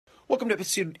Welcome to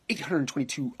episode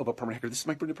 822 of Apartment Hacker. This is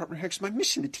Mike Burnett, Apartment Hacker. It's my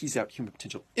mission to tease out human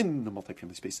potential in the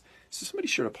multifamily space. So somebody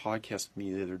shared a podcast with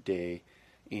me the other day,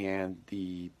 and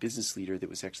the business leader that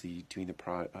was actually doing the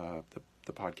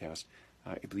podcast,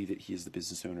 I believe that he is the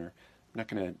business owner. I'm not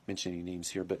going to mention any names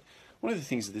here, but one of the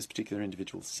things that this particular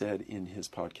individual said in his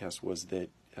podcast was that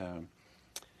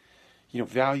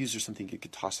values are something you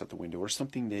could toss out the window, or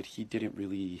something that he didn't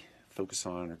really focus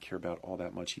on or care about all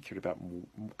that much. He cared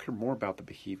more about the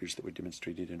behaviors that were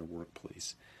demonstrated in a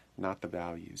workplace, not the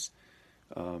values.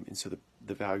 And so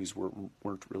the values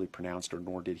weren't really pronounced, or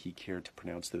nor did he care to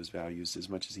pronounce those values as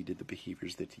much as he did the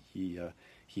behaviors that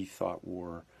he thought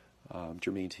were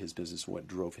germane to his business and what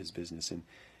drove his business. And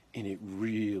it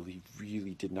really,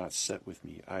 really did not set with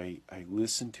me. I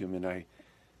listened to him, and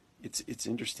it's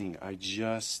interesting. I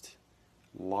just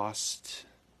lost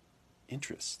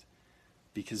interest.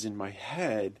 Because in my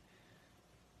head,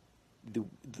 the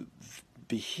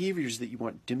behaviors that you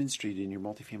want demonstrated in your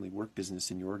multifamily work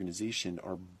business in your organization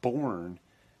are born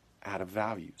out of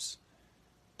values.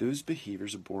 Those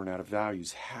behaviors are born out of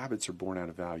values. Habits are born out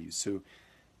of values. So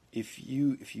if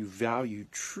you value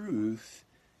truth,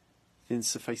 then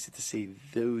suffice it to say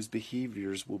those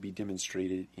behaviors will be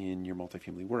demonstrated in your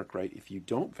multifamily work, right? If you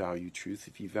don't value truth,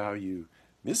 if you value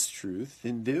mistruth,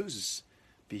 then those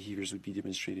behaviors would be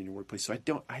demonstrated in your workplace. So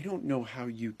I don't know how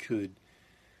you could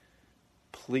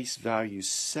place values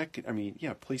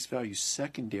secondary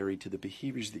to the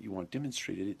behaviors that you want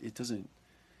demonstrated. It doesn't.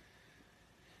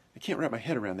 I can't wrap my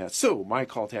head around that. So my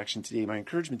call to action today, my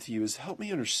encouragement to you is help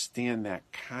me understand that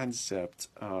concept.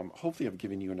 Hopefully I've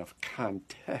given you enough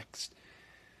context.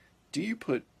 Do you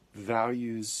put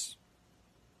values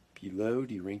below?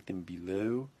 Do you rank them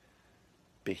below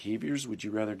behaviors? Would you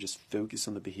rather just focus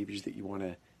on the behaviors that you want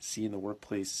to see in the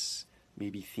workplace,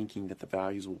 maybe thinking that the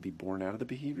values will be born out of the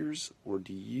behaviors? Or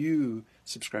do you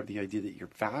subscribe to the idea that your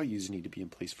values need to be in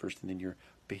place first, and then your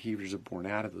behaviors are born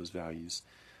out of those values?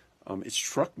 It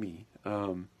struck me,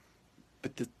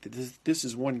 but this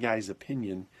is one guy's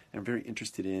opinion, and I'm very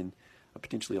interested in a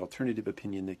potentially alternative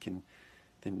opinion that can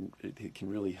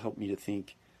really help me to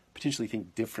potentially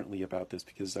think differently about this,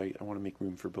 because I want to make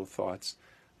room for both thoughts,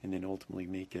 and then ultimately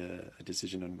make a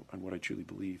decision on what I truly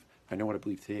believe. I know what I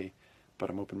believe today, but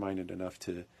I'm open-minded enough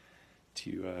to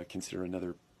consider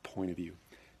another point of view.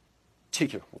 Take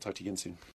care. We'll talk to you again soon.